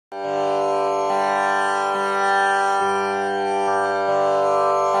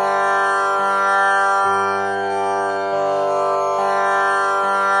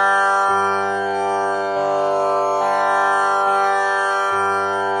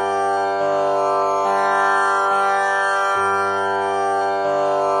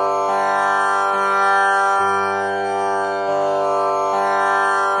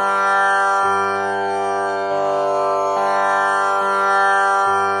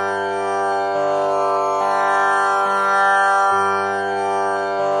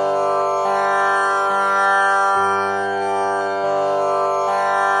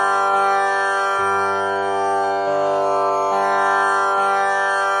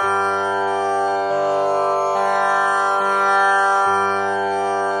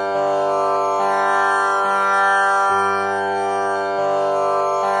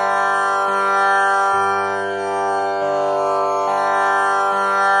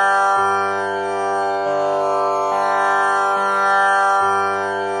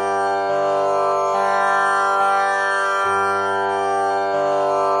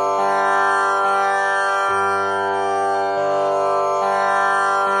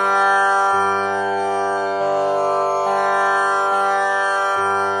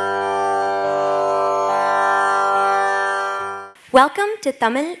Welcome to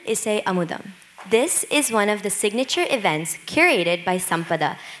Tamil Isai Amudham. This is one of the signature events curated by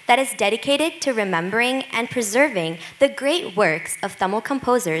Sampada that is dedicated to remembering and preserving the great works of Tamil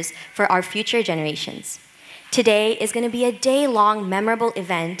composers for our future generations. Today is going to be a day-long memorable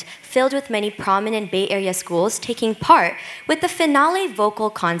event filled with many prominent Bay Area schools taking part with the finale vocal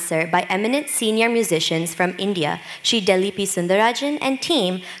concert by eminent senior musicians from India, Sri Dellipi Sundarajan and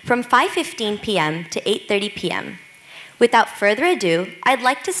team from 5:15 p.m. to 8:30 p.m. Without further ado, I'd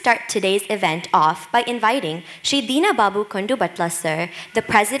like to start today's event off by inviting Shri Dina Babu Kundu Butla Sir, the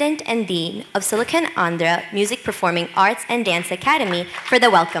President and Dean of Silicon Andhra Music Performing Arts and Dance Academy, for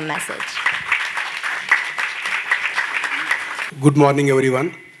the welcome message. Good morning,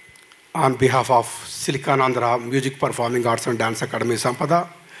 everyone. On behalf of Silicon Andhra Music Performing Arts and Dance Academy, Sampada,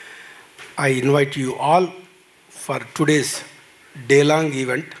 I invite you all for today's day-long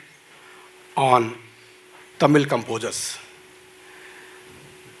event on Tamil composers.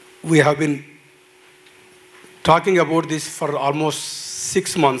 We have been talking about this for almost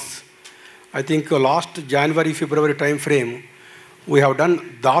 6 months. I think last January, February time frame, we have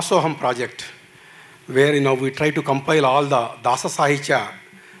done Dasoham project, where we try to compile all the Dasa Sahitya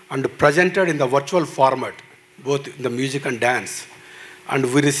and presented in the virtual format, both in the music and dance.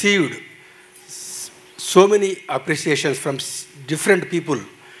 And we received so many appreciations from different people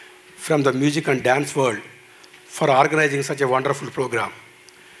from the music and dance world for organizing such a wonderful program.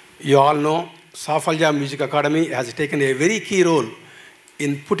 You all know Saphalya Music Academy has taken a very key role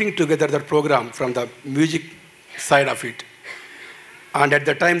in putting together that program from the music side of it. And at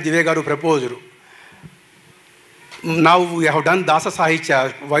the time, Divya Garu proposed, now we have done Dasa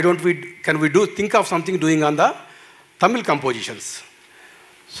Sahitya, why don't can we think of something doing on the Tamil compositions?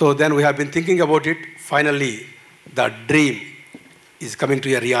 So then we have been thinking about it. Finally, the dream is coming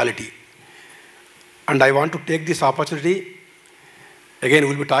to a reality. And I want to take this opportunity. Again,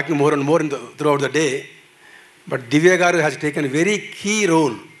 we'll be talking more and more throughout the day. But Divya Garu has taken a very key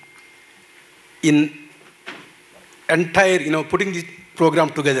role in entire, putting this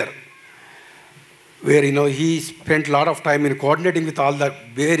program together. Where, he spent a lot of time in coordinating with all the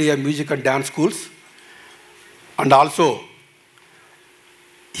Bay Area music and dance schools. And also,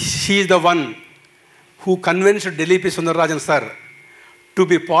 she is the one who convinced Dellipi Sundarajan sir to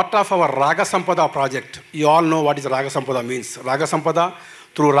be part of our Raga Sampada project. You all know what is Raga Sampada means. Raga Sampada,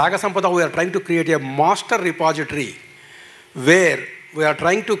 through Raga Sampada, we are trying to create a master repository where we are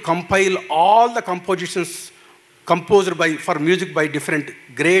trying to compile all the compositions composed for music by different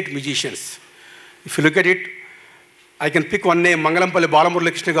great musicians. If you look at it, I can pick one name, Mangalampalli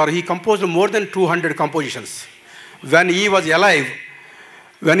Balamurali Krishna Garu. He composed more than 200 compositions. When he was alive,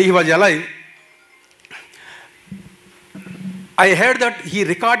 I heard that he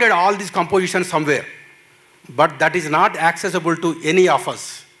recorded all these compositions somewhere, but that is not accessible to any of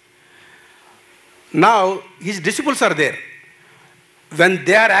us. Now, his disciples are there. When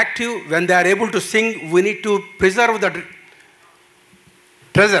they are active, when they are able to sing, we need to preserve the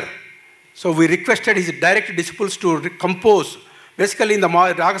treasure. So we requested his direct disciples to compose. Basically, in the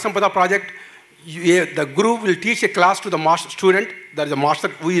Raga Sampada project, the guru will teach a class to the student. That is the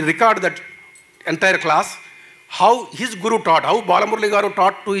master. We record that entire class. How his guru taught, how Balamurali Garu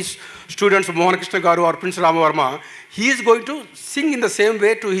taught to his students, Mohan Krishna Garu or Prince Ramavarma, he is going to sing in the same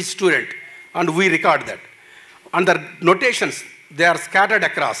way to his student. And we record that. And the notations, they are scattered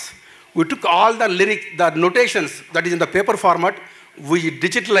across. We took all the the notations that is in the paper format, we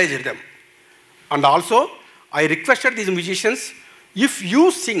digitalized them. And also, I requested these musicians, if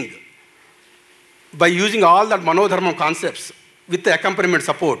you sing by using all the Manodharmam concepts with the accompaniment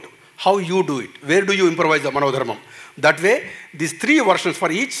support, how you do it, where do you improvise the Manodharmam? That way, these 3 versions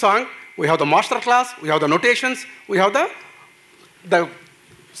for each song, we have the master class, we have the notations, we have the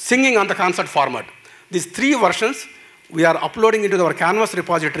singing on the concert format. These 3 versions, we are uploading into our Canvas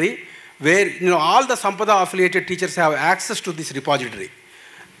repository, where all the Sampada affiliated teachers have access to this repository.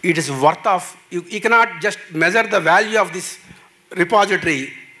 It is worth of, you cannot just measure the value of this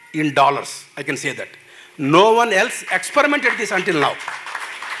repository in dollars, I can say that. No one else experimented this until now.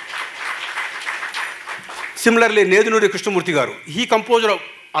 Similarly, Nedunuri Krishnamurti Garu, he composed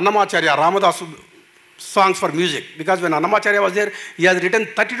Annamacharya, Ramadasu songs for music. Because when Annamacharya was there, he has written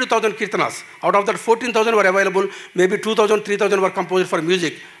 32,000 kirtanas. Out of that, 14,000 were available, maybe 2,000, 3,000 were composed for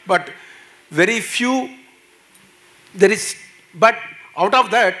music. But very few, but out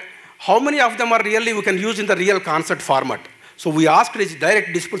of that, how many of them are really we can use in the real concert format? So we asked his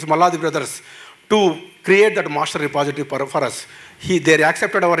direct disciples, Malladi brothers, to create that master repository for us. They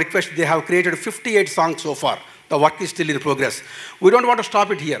accepted our request. They have created 58 songs so far. The work is still in progress. We don't want to stop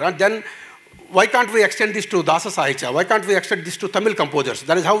it here. And then why can't we extend this to Dasa Sahitya? Why can't we extend this to Tamil composers?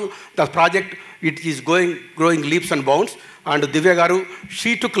 That is how the project it is growing leaps and bounds. And Divya Garu,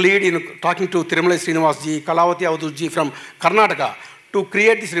 she took lead in talking to Tirumalai Srinivas ji, Kalavati Avadhut ji from Karnataka to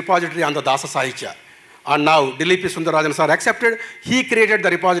create this repository on the Dasa Sahitya. And now Dilip Sundarajan sir accepted. He created the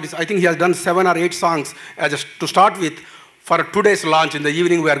repositories. I think he has done 7 or 8 songs to start with. For today's launch in the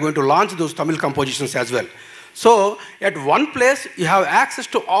evening, we are going to launch those Tamil compositions as well. So at one place, you have access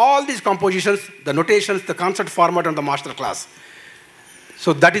to all these compositions, the notations, the concert format, and the master class.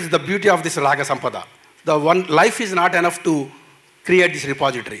 So that is the beauty of this Raga Sampada. The one life is not enough to create this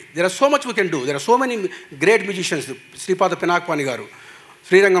repository. There are so much we can do. There are so many great musicians, Sripada Pinakpani Garu,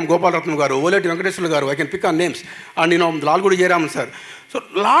 Srirangam Gopal Ratnam Garu, Oleti Venkateswara Garu, I can pick on names, and Lalgudi Jayaraman sir. So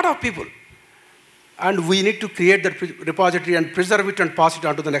a lot of people. And we need to create that repository and preserve it and pass it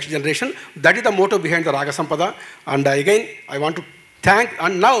on to the next generation. That is the motto behind the Raga Sampada. And again, I want to thank,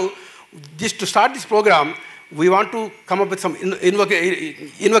 and now, just to start this program, we want to come up with some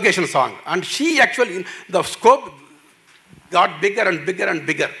invocation song. And she actually, the scope got bigger and bigger and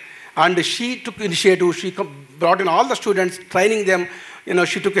bigger. And she took initiative, she brought in all the students, training them,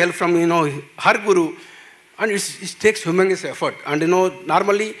 she took help from, her guru. And it takes humongous effort. And,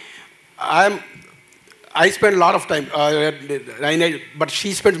 normally, I spend a lot of time, but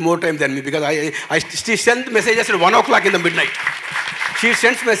she spends more time than me because she sends messages at 1 o'clock in the midnight. She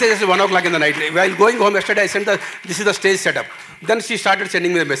sends messages at 1 o'clock in the night. While going home yesterday, I sent this is the stage setup. Then she started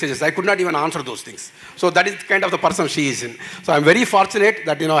sending me the messages. I could not even answer those things. So that is kind of the person she is in. So I'm very fortunate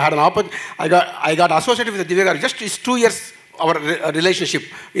that, I had an opportunity. I got associated with the Divya Garu. Just it's 2 years our relationship,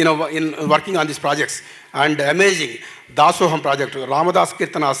 in working on these projects. And amazing. Dasoham project, Ramadas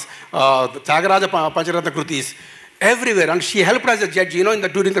Kirtanas, Tyagaraja Pancharatna Krutis, everywhere. And she helped as a judge. During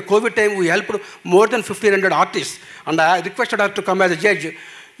the COVID time, we helped more than 1,500 artists. And I requested her to come as a judge.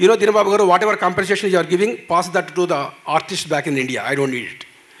 Dinababu Garu, whatever compensation you are giving, pass that to the artists back in India. I don't need it.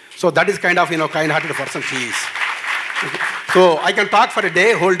 So that is kind of, kind-hearted person she is. Okay. So I can talk for a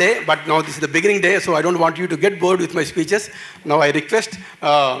day, whole day, but now this is the beginning day, so I don't want you to get bored with my speeches. Now I request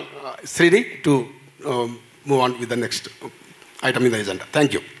Sriri to move on with the next item in the agenda.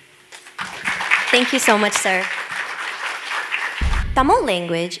 Thank you. Thank you so much, sir. Tamil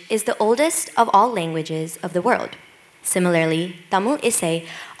language is the oldest of all languages of the world. Similarly, Tamil Isai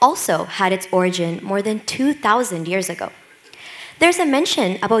also had its origin more than 2,000 years ago. There's a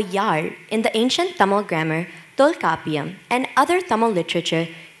mention about Yar in the ancient Tamil grammar Tolkapiyam and other Tamil literature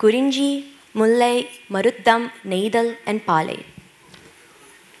Kurinji, Mullai, Maruddam, Neidal, and Palai.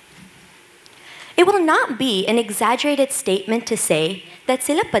 It will not be an exaggerated statement to say that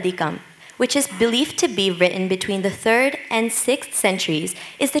Silapadikam, which is believed to be written between the 3rd and 6th centuries,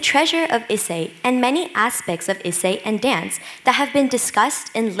 is the treasure of Isai and many aspects of Isai and dance that have been discussed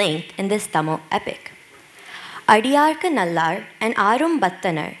in length in this Tamil epic. Adiyarka Nallar and Arum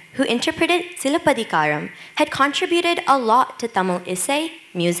Battanar, who interpreted Silapadikaram, had contributed a lot to Tamil Isai,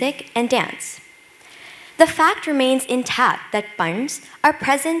 music, and dance. The fact remains intact that puns are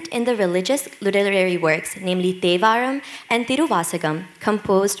present in the religious literary works, namely Thevaram and Tiruvasagam,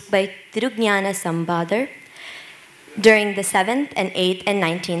 composed by Tirujnana Sambadar during the 7th and 8th and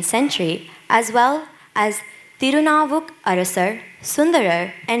 19th century, as well as Tirunavuk Arasar,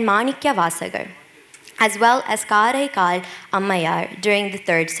 Sundarar, and Manikya Vasagar, as well as Karaikal Ammayar during the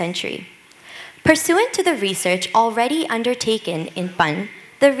 3rd century. Pursuant to the research already undertaken in pun,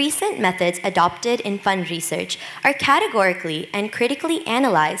 the recent methods adopted in pun research are categorically and critically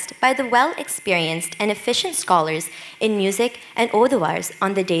analyzed by the well-experienced and efficient scholars in music and Oduars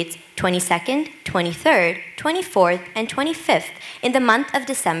on the dates 22nd, 23rd, 24th, and 25th in the month of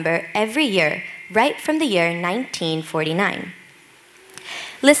December every year, right from the year 1949.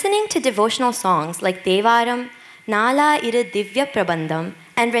 Listening to devotional songs like Devaram, Nala Iru Divya Prabandham,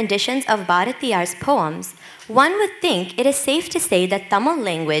 and renditions of Bharatiyar's poems, one would think it is safe to say that Tamil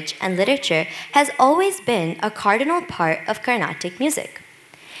language and literature has always been a cardinal part of Carnatic music.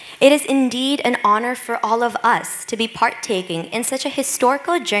 It is indeed an honor for all of us to be partaking in such a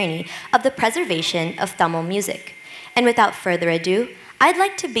historical journey of the preservation of Tamil music. And without further ado, I'd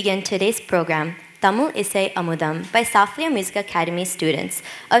like to begin today's program, Tamil Isai Amudham, by Saphalya Music Academy students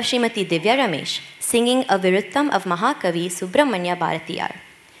of Srimati Divya Ramesh, singing a Viruttam of Mahakavi Subramanya Bharatiyar.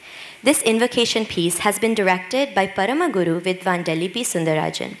 This invocation piece has been directed by Paramaguru Vidwan Delipi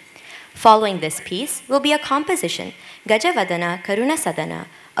Sundarajan. Following this piece will be a composition, Gajavadana Karuna Sadana,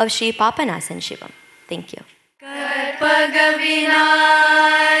 of Sri Papanasan Shivam. Thank you. Karpaga Vinayaka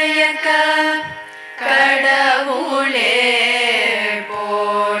Kadavule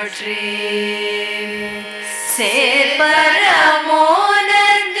Potri Separamona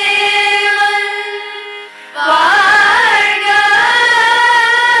Devan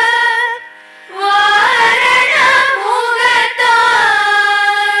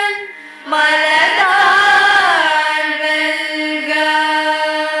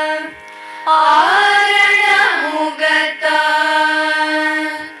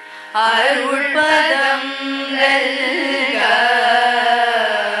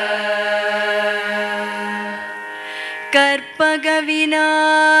கற்பக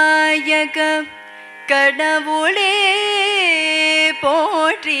விநாயக கடவுளே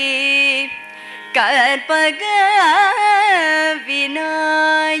போற்றி கற்பக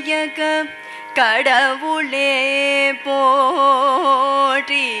விநாயக கடவுளே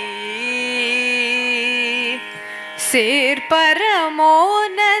போற்றி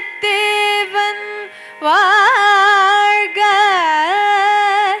சீர்பரமோனத்தேவன் வாழ்க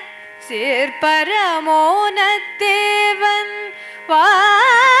சீர்பரமோனத்தேவன்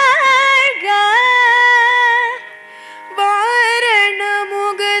வாழ்க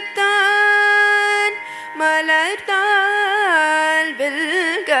வாரணமுகத்தான் மலர்த்தால்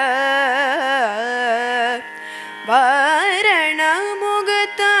வெல்க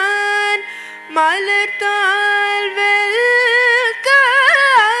வாரணமுகத்தான் மலர்த்தால் வெல்க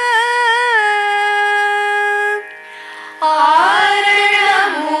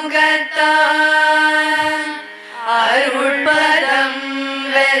ஆரணமுகத்தான் அருள்பதம்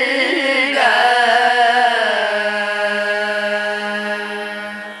வெல்க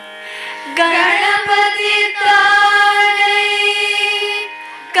கணபதி தானை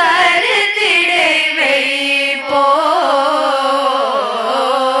கருத்திடை வைப்போ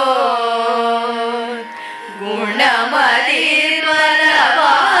குணமதிர்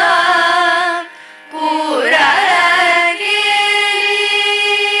மரவா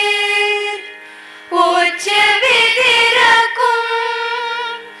கூறகீர் உச்ச விதிரக்கும்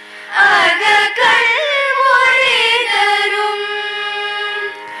அககள் ஒளி தரும்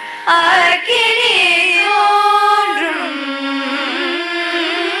அக்கினி தோன்றும்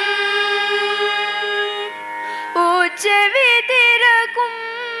உச்சவி திறக்கும்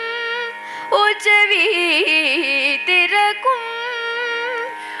உச்சவி திறக்கும்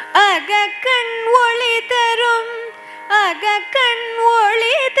அகக்கண் ஒளி தரும் அகக்கண்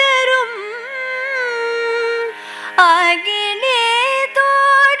ஒளி தரும் அகினே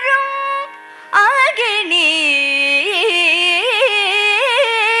தோன்றும் அகினே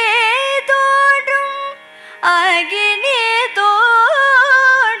தோன்றும் அகினே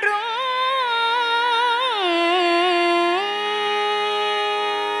தோன்றும்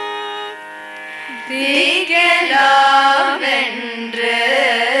திகழாவென்று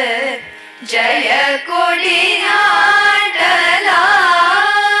ஜய கொடி நாடலாம்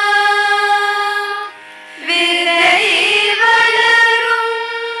விதை வளரும்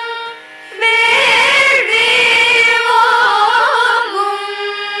வேள்வி ஓங்கும்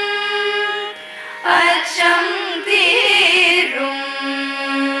அச்சம் தீரும்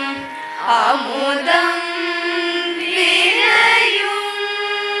அமுதம் விளையும்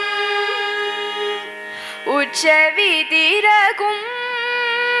உச்சவி திறக்கும்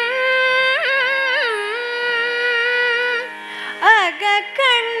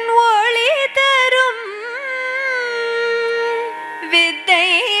அகக்கண் ஒளி தரும் வித்தை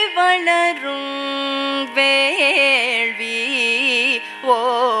வளரும் வேள்வி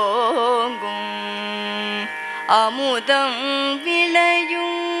ஓங்கும் அமுதம்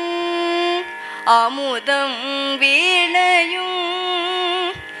விளையும் அமுதம் விளையும்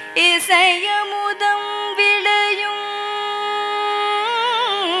இசையமுதம் விளையும்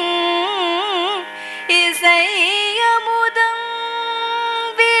இசையமுதம்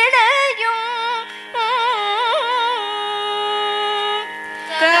விளையும்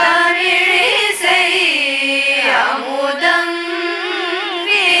தமிழிசை அமுதம்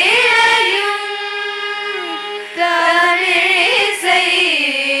விளையும் தமிழிசை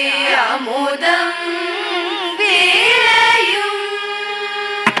அமுதம் விளையும்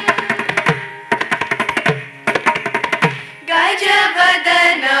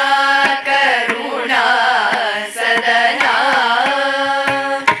கஜவதனா கருணா சதனா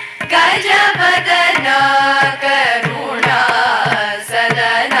கஜவதனா கருணா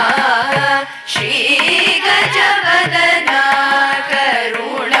சதனா ஸ்ரீ கஜவதனா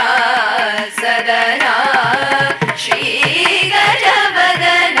கருணா சதனா ஸ்ரீ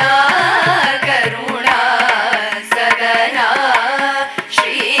கஜவதனா கருணா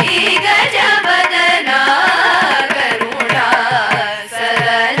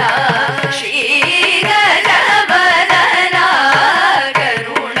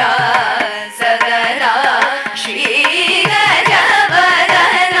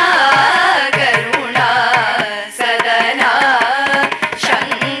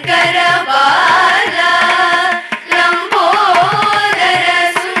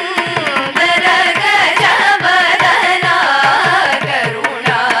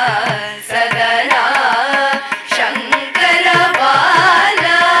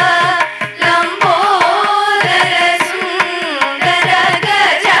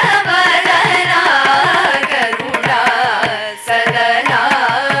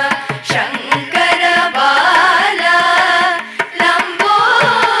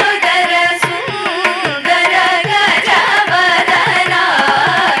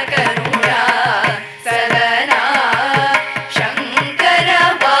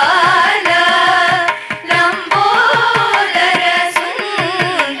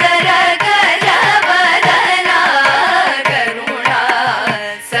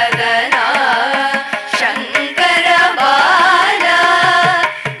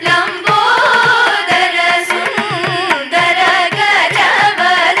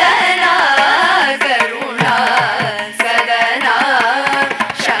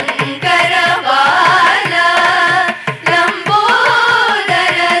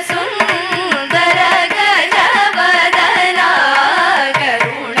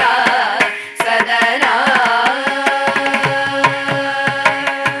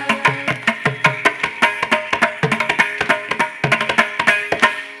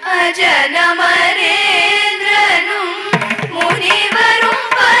नमः